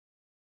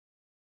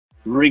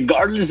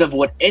Regardless of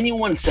what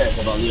anyone says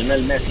about Lionel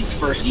Messi's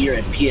first year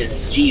at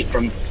PSG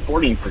from the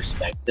sporting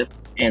perspective,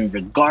 and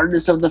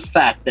regardless of the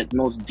fact that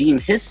most deem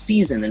his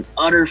season an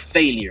utter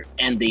failure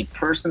and a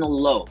personal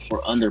low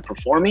for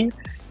underperforming,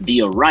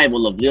 the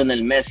arrival of Lionel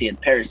Messi at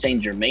Paris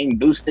Saint-Germain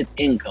boosted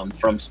income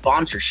from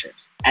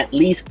sponsorships at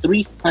least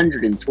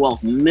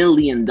 $312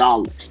 million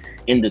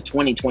in the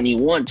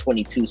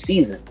 2021-22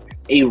 season,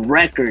 a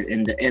record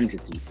in the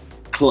entity,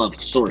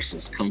 club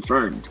sources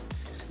confirmed.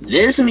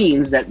 This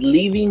means that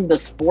leaving the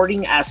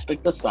sporting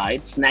aspect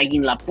aside,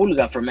 snagging La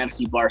Pulga from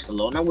FC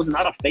Barcelona was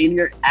not a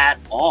failure at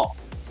all.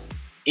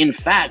 In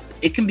fact,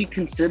 it can be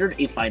considered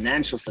a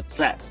financial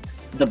success.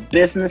 The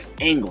business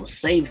angle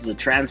saves the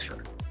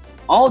transfer.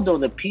 Although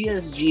the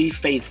PSG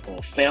faithful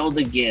failed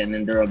again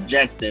in their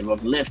objective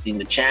of lifting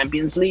the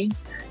Champions League,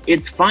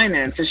 its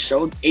finances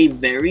showed a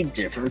very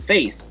different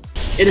face.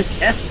 It is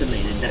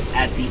estimated that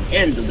at the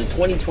end of the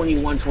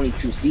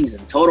 2021-22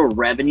 season, total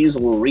revenues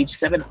will reach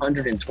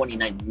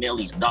 $729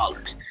 million,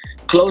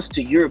 close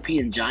to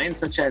European giants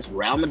such as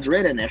Real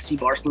Madrid and FC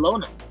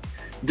Barcelona.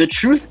 The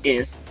truth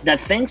is that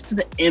thanks to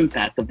the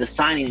impact of the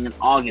signing in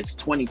August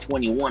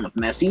 2021 of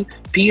Messi,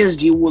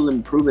 PSG will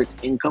improve its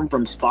income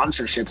from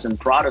sponsorships and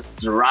products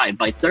derived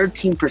by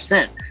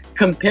 13%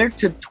 compared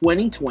to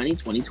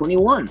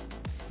 2020-2021.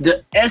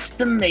 The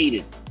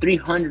estimated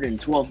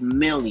 $312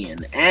 million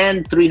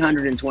and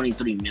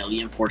 $323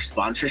 million for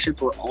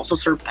sponsorships will also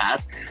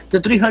surpass the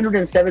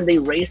 $307 they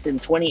raised in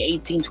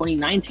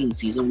 2018-2019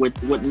 season with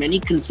what many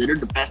consider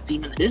the best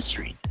team in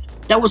history.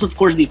 That was, of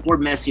course, before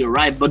Messi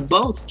arrived, but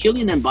both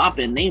Kylian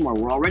Mbappe and Neymar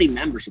were already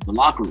members of the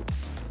locker room.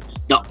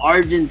 The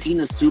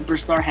Argentina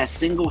superstar has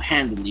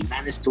single-handedly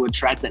managed to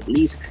attract at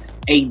least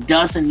a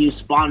dozen new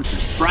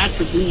sponsors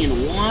practically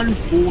in one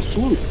full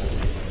swoop.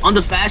 On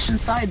the fashion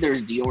side,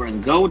 there's Dior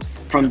and Goat.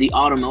 From the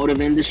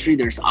automotive industry,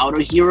 there's Auto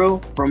Hero.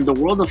 From the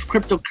world of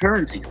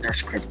cryptocurrencies,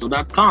 there's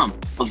Crypto.com.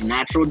 Of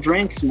natural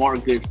drinks,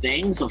 Smart Good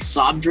Things. Of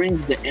soft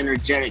drinks, the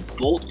energetic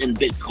Bolt and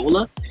Bit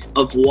Cola.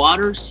 Of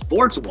water,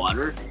 Sports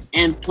Water.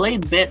 And Play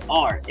Bet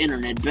R,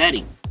 internet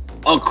betting.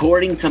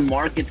 According to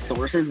market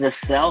sources, the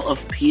sale of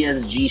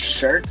PSG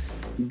shirts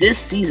this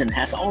season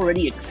has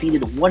already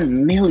exceeded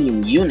 1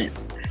 million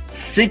units.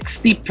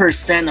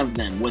 60% of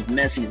them with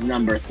Messi's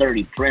number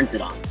 30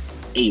 printed on.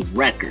 A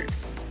record.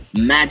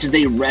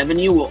 Matchday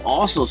revenue will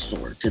also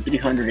soar to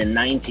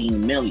 $319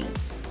 million.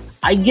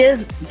 I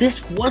guess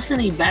this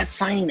wasn't a bad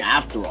signing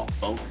after all,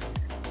 folks.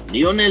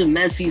 Lionel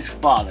Messi's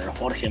father,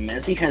 Jorge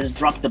Messi, has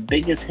dropped the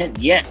biggest hint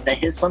yet that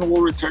his son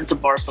will return to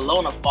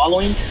Barcelona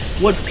following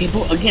what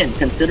people again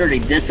considered a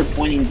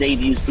disappointing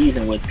debut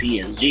season with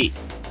PSG.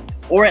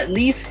 Or at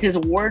least his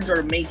words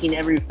are making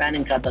every fan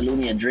in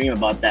Catalonia dream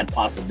about that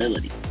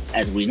possibility.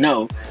 As we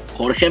know,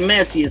 Jorge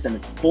Messi is in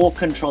full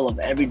control of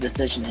every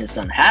decision his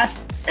son has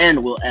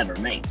and will ever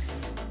make.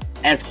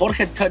 As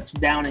Jorge touched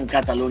down in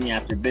Catalonia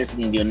after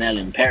visiting Lionel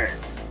in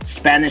Paris,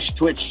 Spanish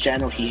Twitch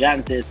channel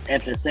Gigantes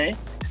FC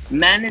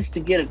managed to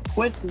get a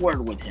quick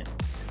word with him.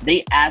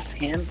 They asked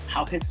him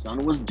how his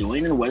son was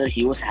doing and whether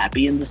he was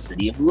happy in the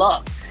city of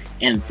love.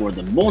 And for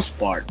the most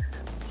part,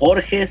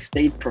 Jorge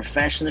stayed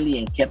professionally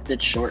and kept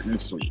it short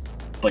and sweet.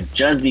 But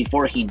just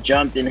before he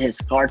jumped in his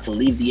car to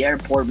leave the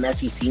airport,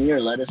 Messi Sr.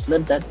 let it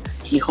slip that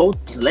he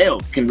hopes Leo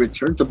can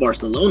return to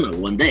Barcelona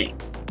one day.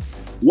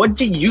 What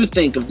do you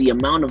think of the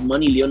amount of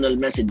money Lionel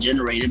Messi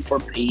generated for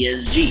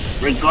PSG,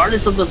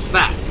 regardless of the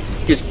fact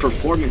his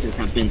performances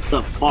have been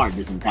subpar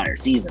this entire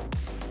season?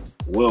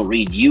 We'll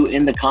read you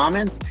in the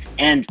comments,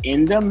 and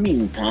in the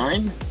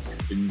meantime,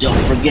 don't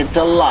forget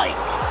to like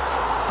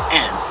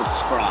and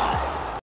subscribe.